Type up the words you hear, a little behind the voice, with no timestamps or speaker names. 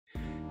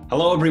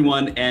Hello,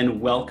 everyone,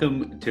 and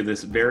welcome to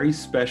this very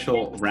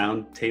special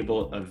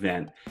roundtable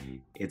event.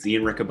 It's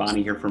Ian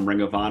Riccaboni here from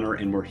Ring of Honor,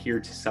 and we're here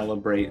to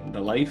celebrate the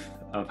life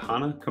of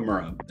Hana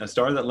Kimura, a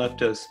star that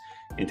left us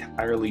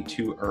entirely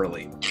too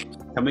early.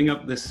 Coming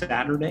up this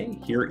Saturday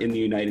here in the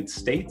United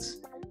States,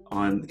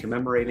 on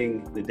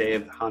commemorating the day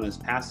of Hana's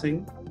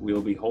passing, we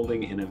will be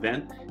holding an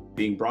event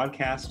being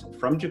broadcast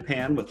from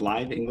Japan with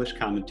live English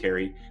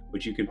commentary,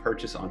 which you can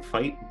purchase on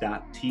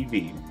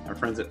FITE.tv. Our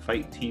friends at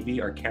FITE TV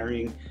are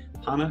carrying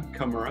Hana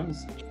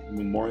Kimura's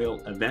memorial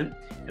event,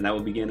 and that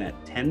will begin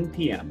at 10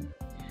 p.m.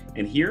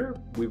 And here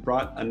we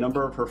brought a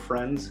number of her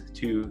friends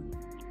to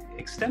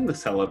extend the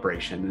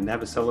celebration and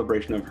have a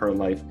celebration of her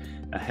life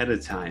ahead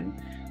of time.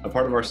 A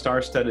part of our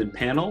star-studded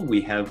panel, we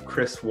have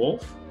Chris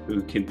Wolf,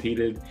 who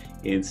competed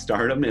in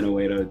Stardom in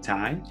Oedo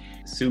Tai,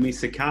 Sumi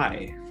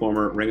Sakai,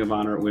 former Ring of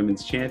Honor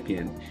Women's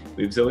Champion.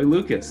 We have Zoe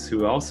Lucas,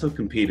 who also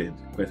competed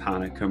with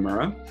Hana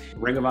Kimura,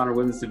 Ring of Honor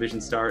Women's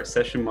Division star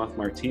Session Moth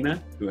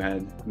Martina, who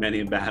had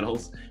many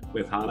battles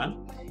with Hana.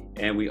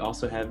 And we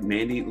also have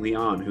Mandy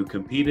Leon, who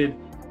competed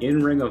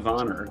in Ring of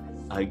Honor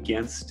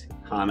against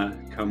Hana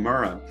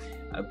Kimura.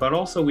 But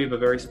also we have a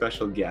very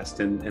special guest,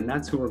 and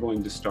that's who we're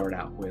going to start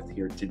out with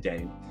here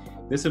today.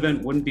 This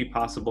event wouldn't be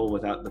possible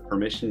without the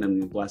permission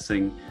and the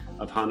blessing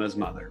of Hana's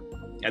mother.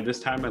 At this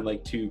time, I'd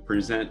like to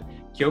present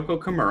Kyoko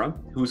Kimura,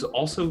 who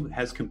also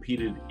has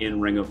competed in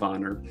Ring of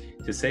Honor,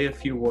 to say a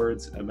few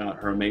words about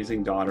her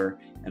amazing daughter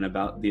and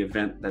about the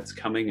event that's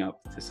coming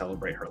up to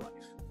celebrate her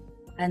life.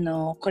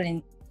 こ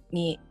れ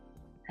に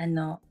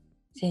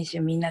選手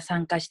みんな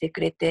参加してく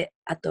れて、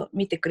あと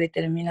見てくれ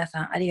てる皆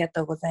さんありが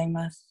とうござい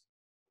ます。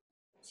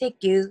Thank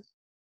you.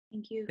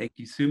 Thank you. Thank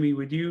you, Sumi.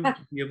 Would you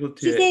be able to?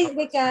 She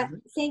says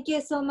thank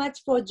you so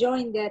much for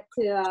joining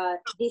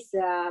this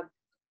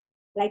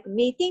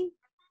meeting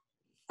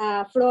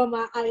from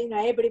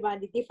everyone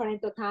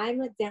different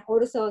time. Then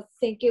also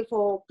thank you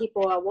for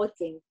people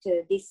watching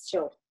to this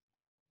show.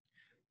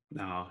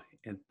 No,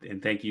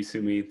 and thank you,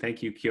 Sumi.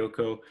 Thank you,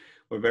 Kyoko.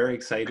 We're very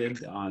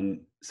excited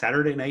on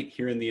Saturday night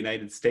here in the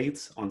United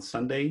States, on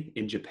Sunday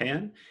in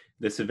Japan.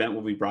 This event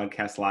will be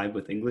broadcast live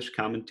with English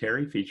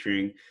commentary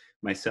featuring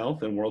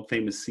myself and world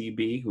famous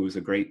CB, who is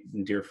a great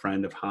and dear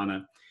friend of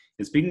Hana.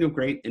 And speaking of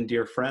great and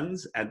dear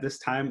friends, at this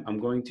time, I'm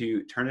going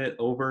to turn it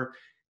over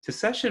to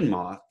Session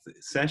Moth.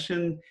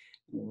 Session,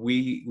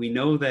 we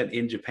know that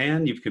in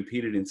Japan, you've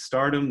competed in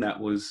Stardom. That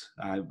was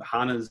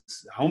Hana's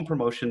home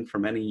promotion for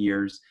many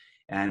years.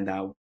 And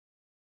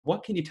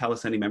what can you tell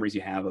us, any memories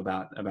you have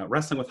about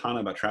wrestling with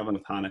Hana, about traveling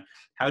with Hana?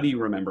 How do you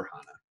remember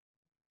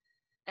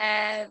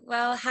Hana?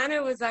 Well,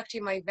 Hana was actually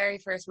my very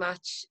first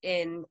match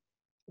in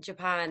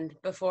Japan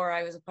before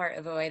I was a part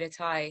of Oedo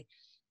Tai.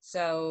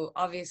 So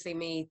obviously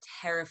me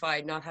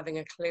terrified, not having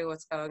a clue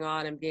what's going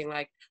on and being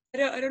like,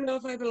 I don't know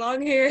if I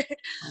belong here.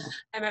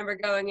 I remember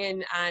going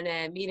in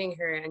and meeting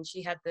her, and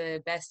she had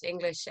the best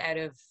English out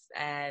of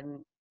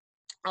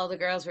all the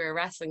girls we were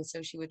wrestling,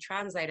 so she would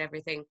translate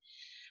everything.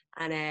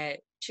 And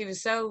she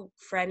was so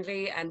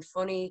friendly and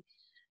funny.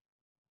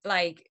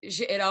 Like,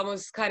 it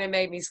almost kind of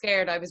made me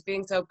scared. I was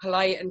being so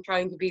polite and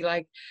trying to be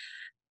like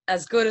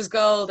as good as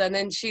gold, and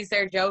then she's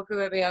there joking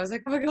with me. I was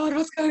like, oh my god,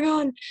 what's going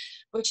on?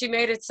 But she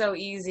made it so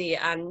easy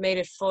and made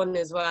it fun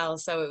as well,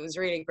 so it was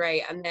really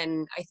great. And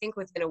then I think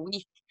within a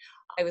week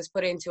I was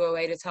put into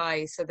Oedo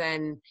Tai, so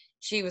then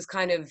she was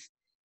kind of,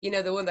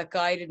 the one that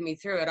guided me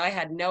through it. I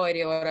had no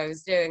idea what I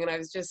was doing,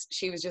 and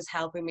she was just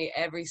helping me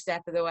every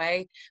step of the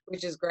way,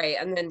 which is great.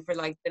 And then for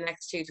like the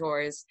next two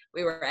tours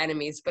we were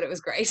enemies, but it was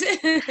great.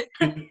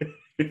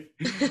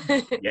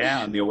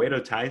 Yeah, on the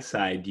Oedo Tai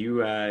side, you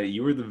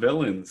were the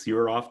villains. You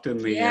were often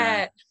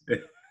the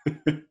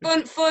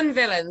fun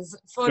villains.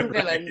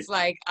 Right.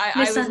 Like I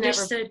was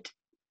never.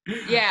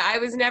 Yeah, I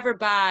was never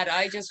bad.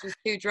 I just was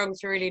too drunk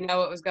to really know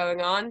what was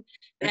going on,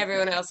 and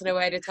everyone else in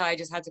Oedo Tai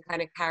just had to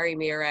kind of carry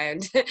me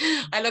around.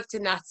 I looked to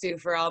Natsu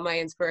for all my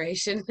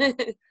inspiration.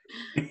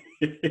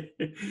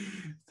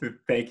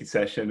 Thank you,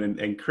 Session.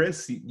 And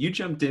Chris, you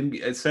jumped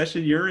in.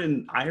 Session, you're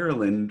in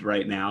Ireland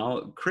right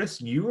now. Chris,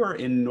 you are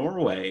in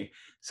Norway.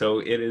 So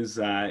it is,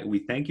 we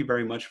thank you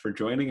very much for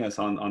joining us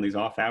on these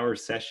off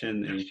hours,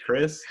 Session and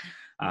Chris.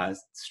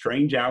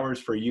 Strange hours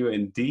for you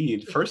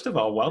indeed. First of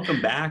all,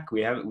 welcome back.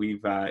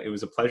 It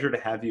was a pleasure to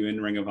have you in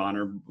Ring of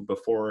Honor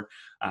before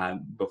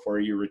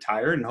you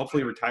retired, and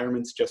hopefully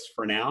retirement's just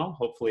for now.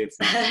 Hopefully it's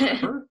not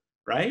forever.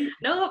 Right?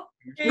 No.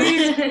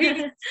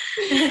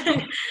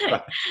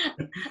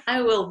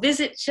 I will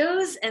visit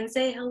shows and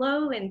say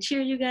hello and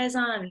cheer you guys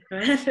on.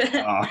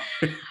 But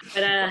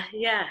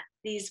yeah,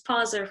 these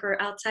paws are for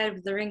outside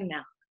of the ring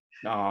now.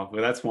 Oh,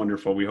 well, that's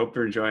wonderful. We hope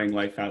you're enjoying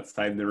life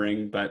outside the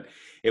ring, but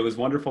it was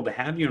wonderful to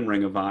have you in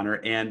Ring of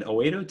Honor. And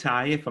Oedo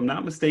Tai, if I'm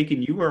not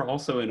mistaken, you were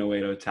also in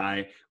Oedo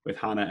Tai with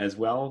Hana as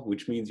well,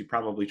 which means you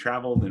probably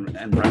traveled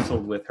and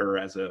wrestled with her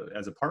as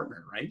a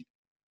partner, right?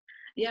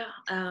 Yeah,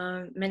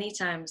 many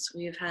times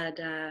we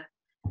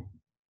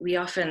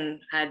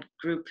often had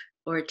group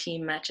or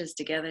team matches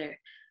together.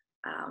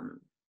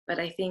 But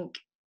I think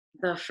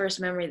the first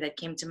memory that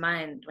came to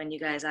mind when you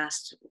guys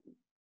asked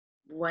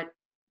what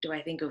do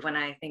I think of when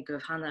I think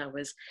of Hana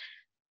was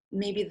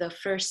maybe the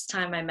first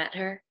time I met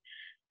her.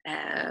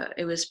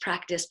 It was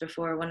practice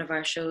before one of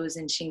our shows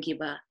in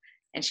Shinkiba,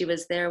 and she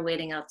was there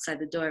waiting outside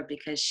the door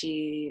because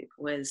she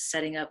was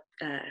setting up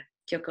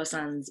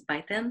Kyoko-san's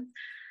baiten.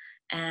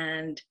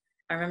 And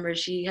I remember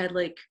she had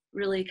like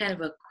really kind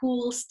of a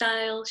cool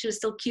style. She was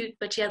still cute,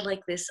 but she had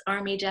like this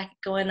army jacket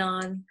going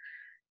on.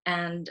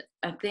 And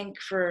I think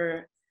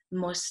for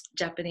most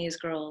Japanese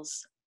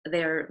girls,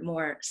 they're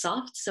more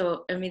soft.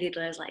 So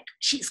immediately I was like,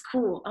 she's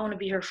cool. I want to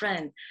be her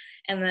friend.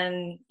 And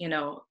then, you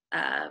know,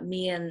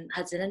 me and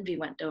Hudson Envy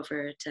went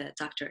over to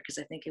talk to her because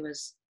I think it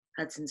was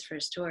Hudson's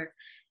first tour.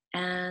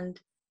 And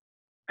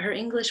her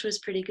English was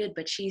pretty good,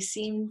 but she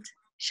seemed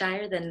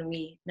shyer than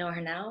we know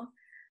her now.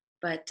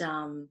 But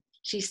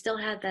she still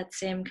had that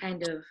same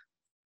kind of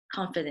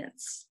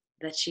confidence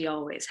that she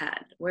always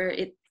had, where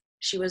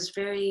she was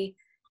very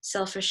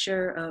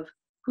self-assured of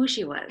who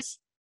she was,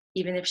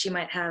 even if she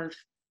might have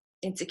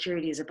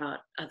insecurities about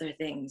other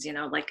things, you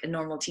know, like a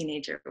normal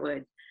teenager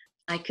would.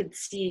 I could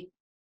see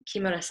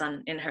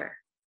Kimura-san in her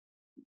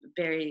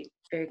very,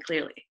 very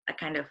clearly, that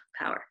kind of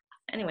power.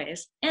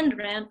 Anyways, end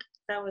rant.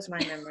 That was my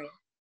memory.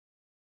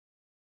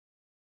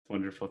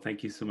 Wonderful.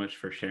 Thank you so much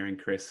for sharing,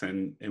 Chris.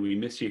 And we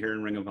miss you here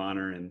in Ring of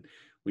Honor. And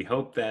we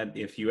hope that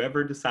if you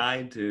ever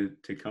decide to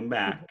come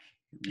back,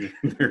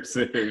 there's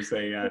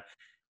a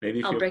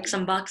maybe I'll break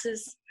some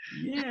boxes.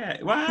 Yeah.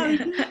 Well,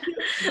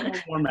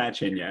 one more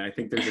match in you. I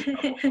think there's a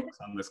couple folks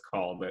on this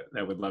call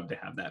that would love to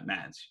have that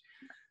match.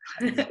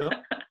 So,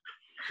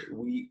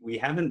 we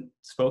haven't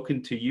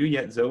spoken to you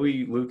yet.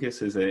 Zoe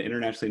Lucas is an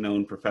internationally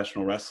known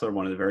professional wrestler,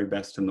 one of the very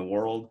best in the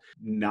world.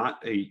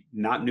 Not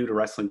new to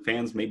wrestling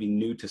fans, maybe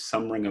new to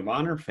some Ring of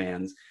Honor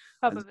fans.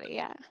 Probably,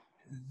 yeah.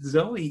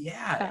 Zoe,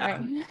 yeah.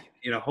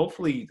 You know,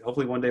 hopefully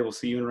one day we'll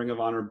see you in Ring of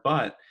Honor.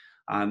 But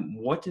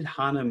what did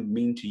Hana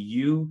mean to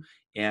you?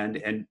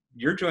 And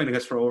you're joining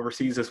us from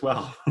overseas as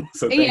well.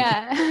 So thank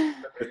you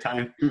for the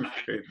time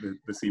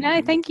this evening.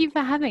 No, thank you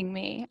for having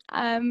me.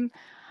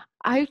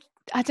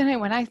 I don't know,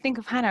 when I think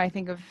of Hana, I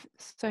think of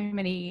so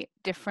many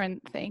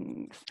different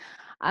things.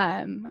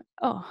 I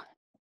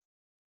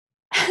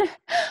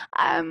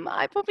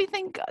probably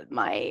think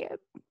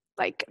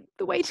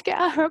the way to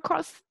get her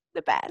across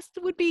the best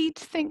would be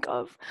to think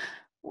of,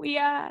 we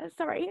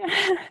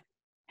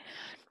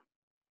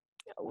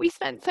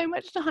spent so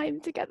much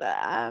time together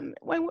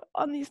when we're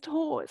on these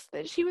tours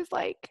that she was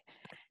like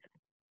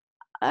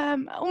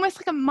almost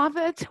like a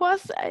mother to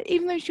us.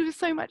 Even though she was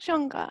so much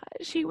younger,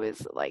 she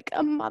was like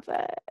a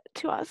mother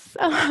to us.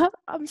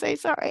 I'm so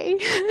sorry.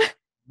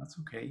 That's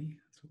okay.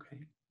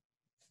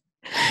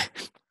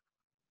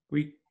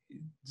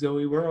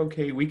 Zoe, we're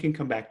okay. We can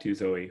come back to you,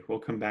 Zoe. We'll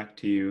come back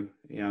to you.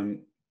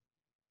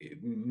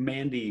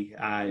 Mandy,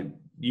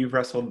 you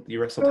wrestled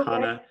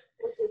Hana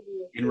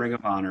in Ring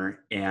of Honor,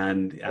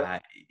 and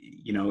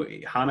you know,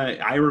 Hana.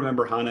 I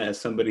remember Hana as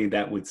somebody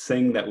that would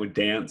sing, that would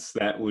dance,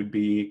 that would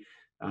be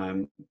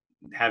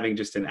having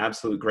just an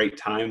absolute great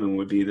time, and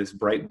would be this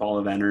bright ball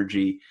of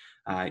energy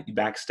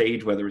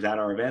backstage. Whether it was at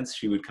our events,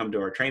 she would come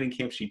to our training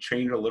camp. She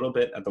trained a little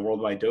bit at the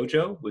Worldwide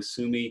Dojo with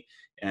Sumi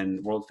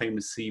and world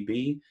famous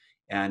CB,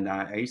 and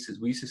we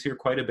used to see her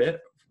quite a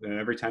bit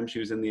every time she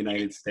was in the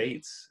United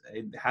States.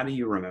 How do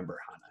you remember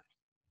Hana?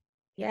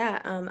 Yeah,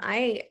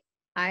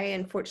 I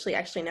unfortunately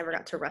actually never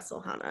got to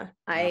wrestle Hana.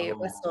 I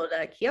wrestled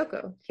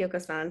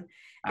Kyoko-san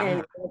in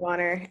Ring of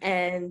Honor,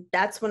 and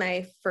that's when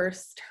I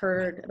first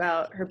heard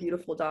about her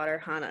beautiful daughter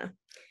Hana.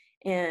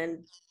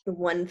 And the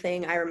one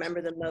thing I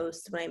remember the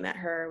most when I met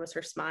her was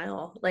her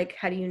smile. Like,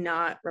 how do you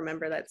not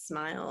remember that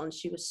smile? And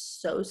she was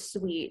so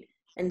sweet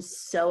and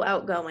so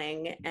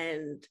outgoing.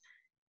 And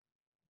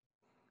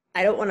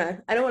I don't want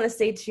to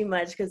say too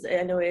much because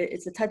I know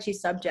it's a touchy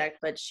subject,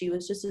 but she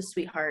was just a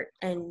sweetheart,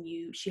 and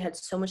she had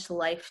so much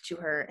life to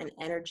her and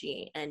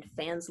energy, and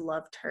fans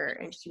loved her,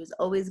 and she was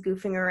always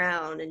goofing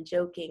around and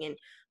joking and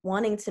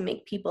wanting to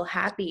make people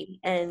happy,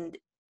 and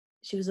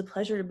she was a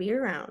pleasure to be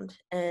around.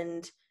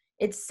 And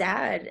it's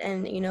sad.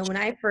 And you know, when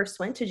I first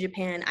went to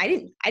Japan, I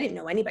didn't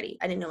know anybody.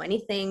 I didn't know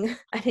anything.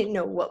 I didn't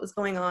know what was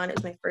going on. It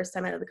was my first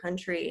time out of the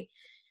country.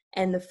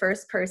 And the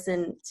first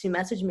person to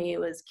message me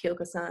was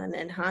Kyoko-san,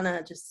 and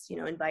Hana just, you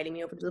know, inviting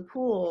me over to the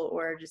pool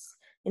or just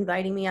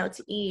inviting me out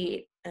to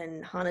eat.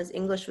 And Hana's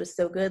English was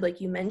so good,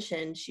 like you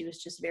mentioned. She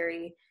was just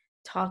very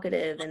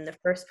talkative, and the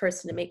first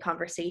person to make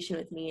conversation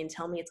with me and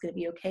tell me it's going to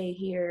be okay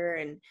here,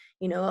 and,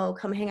 you know, oh,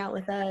 come hang out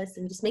with us,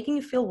 and just making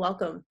you feel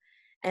welcome.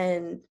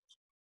 And,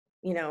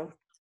 you know,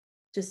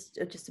 just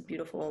a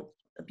beautiful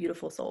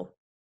soul.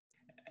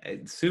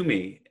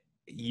 Sumi,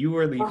 you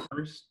were the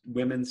first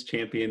women's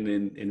champion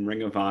in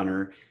Ring of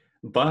Honor,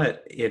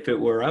 but if it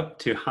were up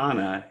to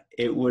Hana,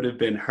 it would have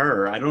been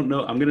her. I don't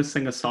know. I'm going to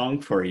sing a song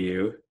for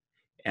you,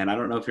 and I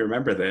don't know if you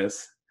remember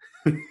this.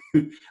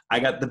 I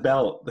got the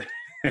belt.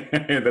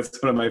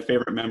 That's one of my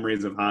favorite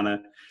memories of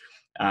Hana.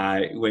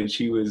 When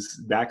she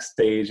was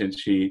backstage and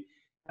she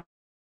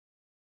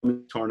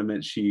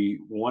tournament, she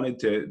wanted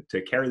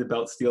to carry the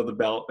belt, steal the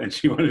belt, and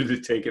she wanted to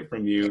take it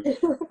from you.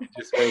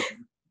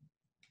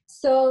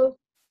 So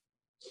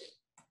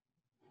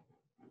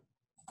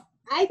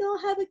I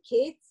don't have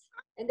kids,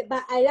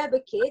 but I love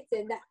kids,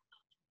 and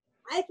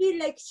I feel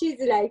like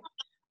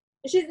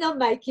she's not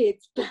my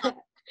kids, but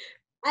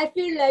I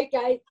feel like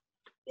I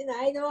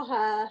know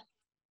her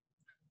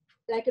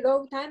like a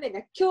long time,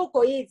 and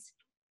Kyoko is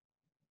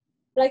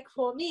like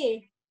for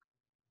me,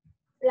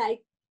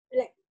 like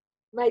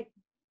my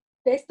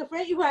best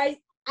friend. If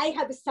I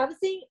have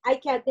something, I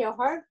can tell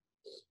her,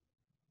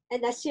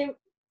 and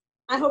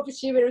I hope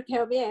she will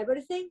tell me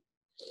everything.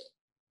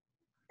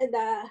 And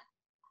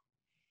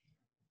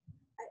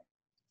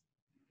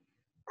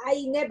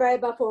I never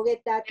ever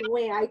forget that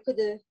when I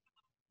could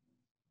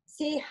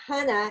see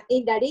Hana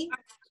in the ring,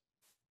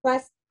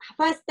 first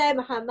time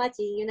her match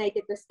in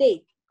United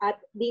States at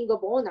Ring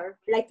of Honor,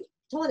 like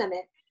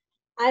tournament.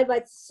 I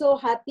was so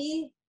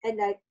happy, and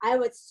I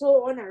was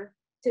so honored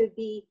to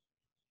be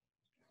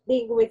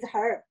being with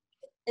her.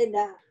 And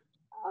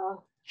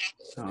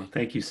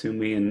thank you,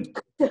 Sumi. And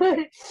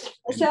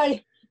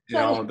sorry.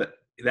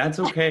 That's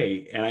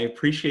okay. And I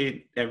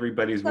appreciate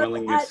everybody's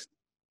willingness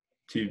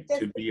to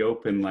be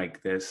open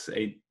like this.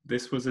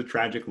 This was a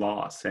tragic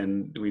loss,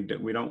 and we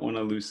don't want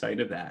to lose sight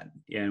of that.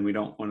 And we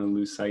don't want to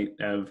lose sight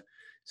of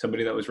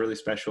somebody that was really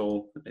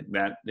special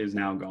that is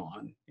now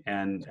gone.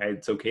 And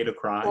it's okay to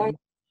cry.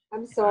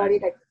 I'm sorry.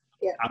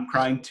 I'm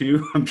crying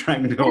too. I'm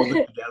trying to hold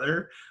it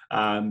together.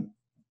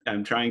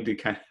 I'm trying to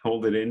kind of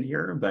hold it in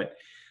here, but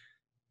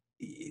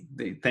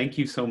thank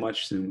you so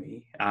much,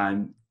 Sumi.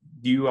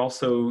 You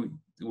also,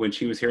 when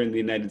she was here in the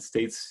United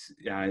States,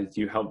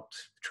 you helped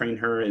train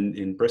her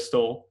in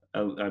Bristol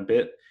a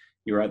bit.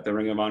 You were at the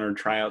Ring of Honor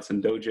tryouts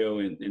and dojo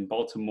in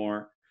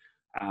Baltimore.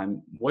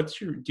 Do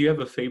you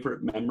have a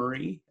favorite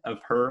memory of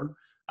her,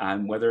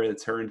 whether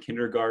it's her in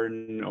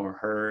kindergarten or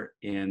her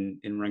in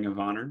Ring of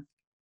Honor?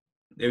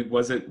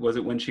 Was it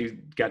when she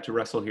got to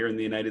wrestle here in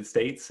the United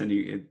States, and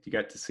you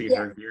got to see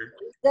her here?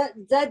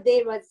 That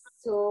day was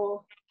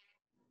so,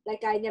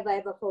 like, I never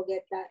ever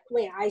forget that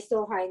when I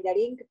saw her in the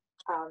ring.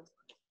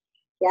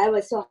 I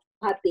was so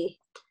happy.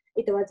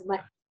 It was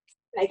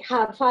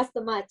her first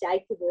match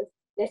I could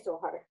wrestle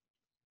her.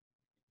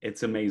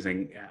 It's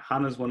amazing.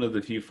 Hana's one of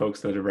the few folks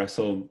that have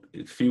wrestled,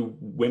 few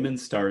women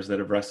stars that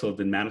have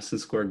wrestled in Madison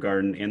Square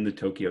Garden and the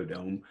Tokyo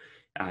Dome.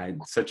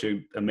 Such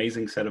an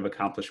amazing set of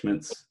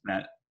accomplishments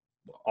that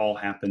all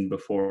happened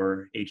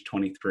before age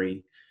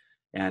 23,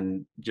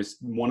 and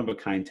just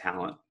one-of-a-kind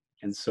talent.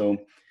 And so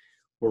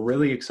we're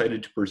really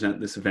excited to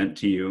present this event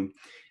to you.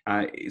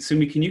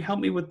 Sumi, can you help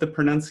me with the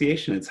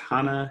pronunciation? It's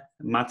Hana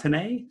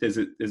Matane. Is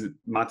it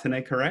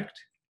Matane correct?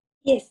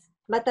 Yes,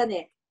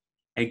 Matane.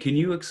 And can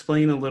you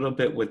explain a little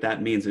bit what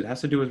that means? It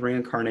has to do with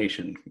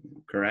reincarnation,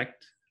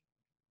 correct?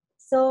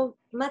 So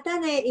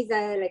Matane is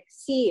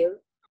see you.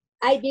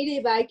 I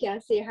believe I can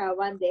see her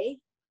one day.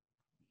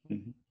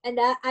 Mm-hmm. And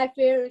I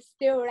feel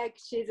still like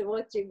she's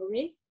watching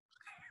me.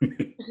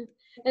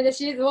 And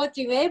she's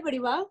watching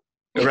everyone.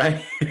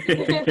 Right.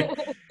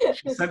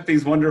 She sent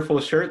these wonderful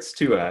shirts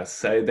to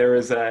us. There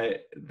was a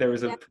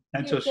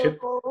potential ship.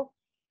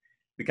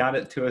 We got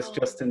it to us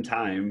just in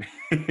time.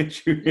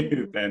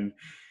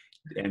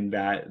 And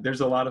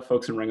there's a lot of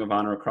folks in Ring of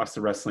Honor across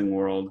the wrestling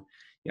world.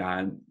 We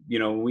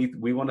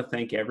want to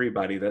thank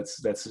everybody that's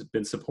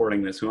been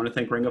supporting this. We want to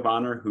thank Ring of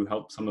Honor, who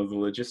helped some of the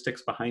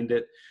logistics behind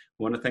it.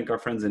 We want to thank our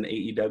friends in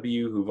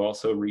AEW, who've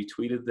also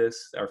retweeted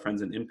this, our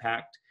friends in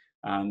Impact.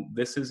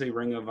 This is a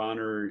Ring of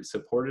Honor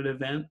supported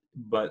event,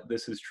 but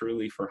this is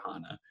truly for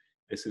Hana.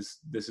 This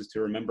is to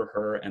remember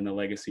her and the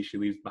legacy she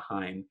leaves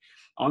behind.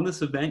 On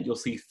this event, you'll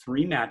see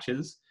 3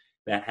 matches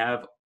that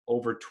have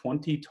over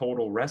 20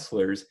 total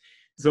wrestlers.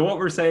 So what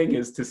we're saying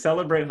is, to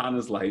celebrate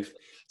Hana's life,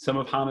 some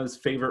of Hana's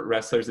favorite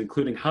wrestlers,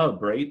 including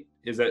Hub, right?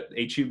 Is that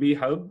HUB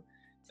Hub?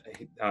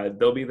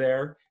 They'll be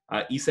there.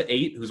 Issa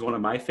 8, who's one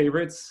of my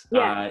favorites.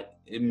 Yeah.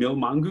 Mil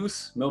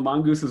Mongoose. Mil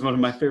Mongoose is one of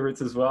my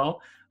favorites as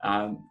well.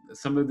 A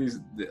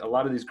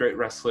lot of these great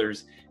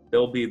wrestlers,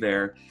 they'll be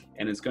there.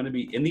 And it's going to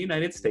be in the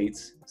United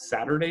States,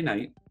 Saturday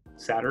night,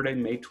 Saturday,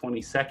 May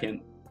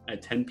 22nd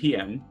at 10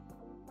 p.m.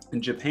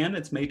 In Japan,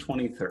 it's May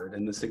 23rd.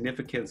 And the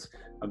significance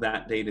of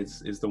that date is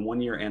the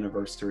 1-year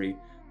anniversary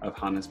of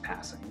Hana's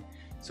passing.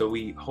 So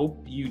we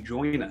hope you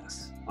join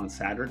us on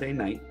Saturday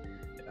night,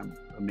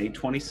 May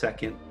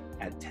 22nd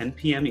at 10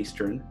 p.m.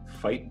 Eastern,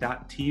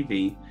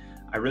 fight.tv.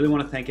 I really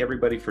want to thank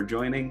everybody for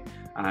joining.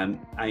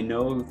 I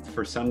know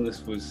for some,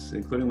 this was,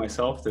 including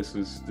myself, this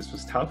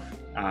was tough.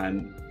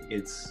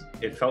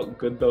 It felt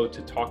good though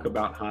to talk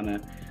about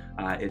Hana.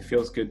 It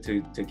feels good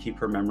to keep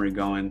her memory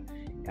going.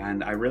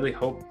 And I really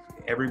hope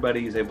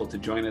everybody is able to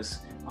join us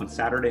on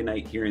Saturday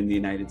night here in the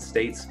United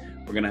States.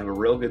 We're going to have a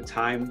real good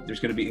time.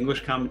 There's going to be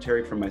English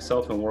commentary from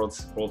myself and world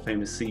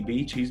famous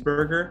CB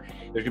Cheeseburger.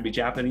 There's going to be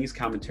Japanese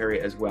commentary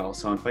as well.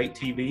 So on Fight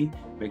TV,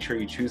 make sure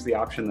you choose the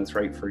option that's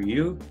right for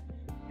you.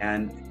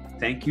 And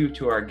thank you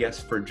to our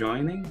guests for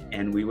joining.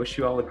 And we wish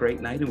you all a great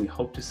night. And we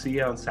hope to see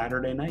you on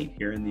Saturday night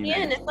here in the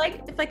United States.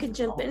 And if I could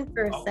jump in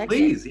for a second.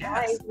 Please,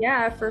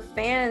 yes. For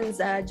fans,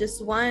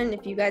 just one,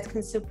 if you guys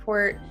can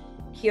support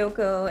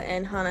Kyoko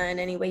and Hana in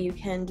any way you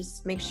can,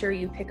 just make sure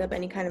you pick up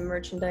any kind of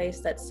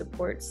merchandise that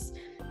supports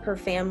her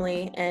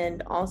family,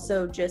 and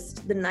also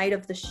just the night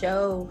of the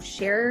show,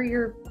 share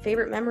your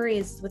favorite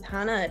memories with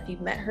Hana. If you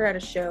met her at a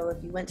show,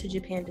 if you went to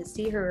Japan to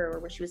see her, or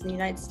when she was in the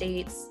United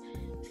States,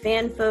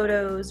 fan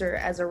photos, or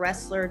as a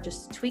wrestler,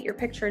 just tweet your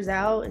pictures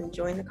out and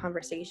join the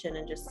conversation,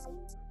 and just,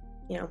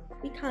 you know,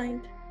 be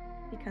kind.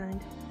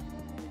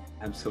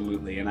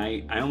 Absolutely. And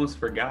I almost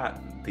forgot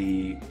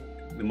the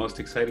most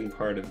exciting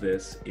part of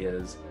this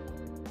is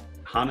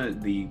Hana,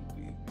 the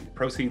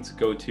proceeds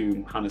go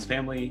to Hana's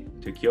family,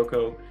 to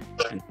Kyoko,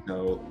 and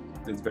so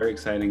it's very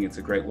exciting. It's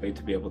a great way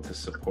to be able to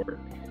support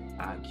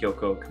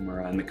Kyoko,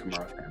 Kimura, and the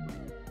Kimura family.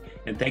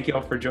 And thank you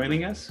all for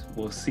joining us.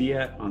 We'll see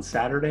you on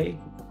Saturday,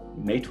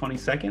 May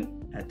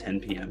 22nd at 10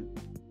 p.m.